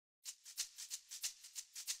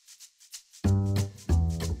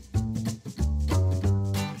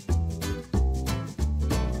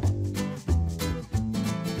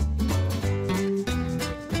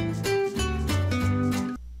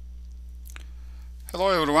Hello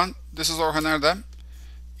everyone, this is Orhan Erdem.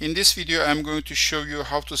 In this video I'm going to show you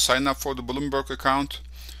how to sign up for the Bloomberg account.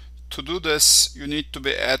 To do this, you need to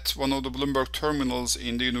be at one of the Bloomberg terminals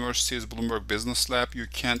in the university's Bloomberg Business Lab. You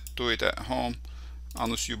can't do it at home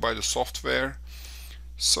unless you buy the software.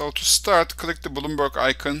 So to start, click the Bloomberg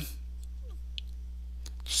icon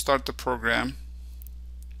to start the program.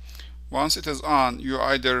 Once it is on, you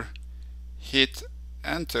either hit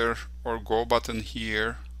enter or go button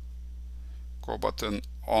here. Go button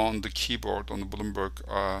on the keyboard on the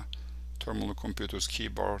Bloomberg terminal computer's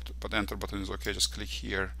keyboard, but enter button is okay. Just click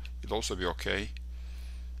here, it'll also be okay.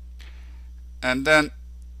 And then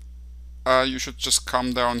you should just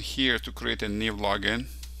come down here to create a new login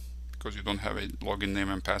because you don't have a login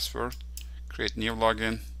name and password. Create new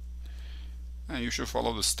login, and you should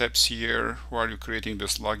follow the steps here. Who are you creating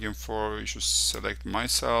this login for? You should select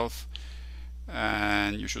myself,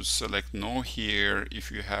 and you should select no here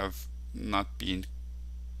if you have not been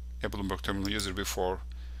a Bloomberg terminal user before,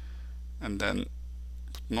 and then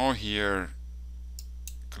put no here,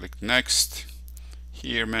 click next.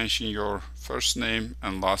 Here mention your first name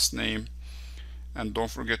and last name, and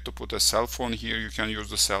don't forget to put a cell phone here. You can use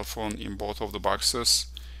the cell phone in both of the boxes.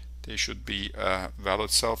 They should be valid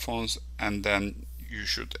cell phones, and then you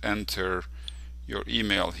should enter your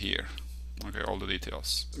email here. Okay, all the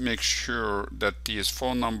details. Make sure that these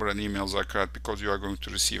phone number and emails are correct because you are going to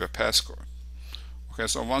receive a passcode. Okay,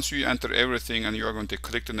 so once you enter everything and you are going to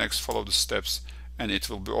click the next, follow the steps, and it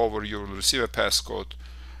will be over. You will receive a passcode,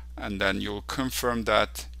 and then you'll confirm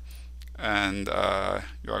that, and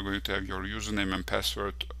you are going to have your username and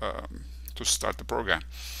password to start the program.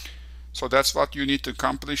 So that's what you need to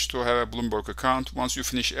accomplish to have a Bloomberg account. Once you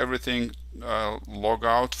finish everything, log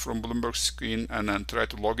out from Bloomberg screen and then try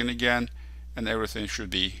to log in again, and everything should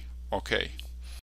be okay.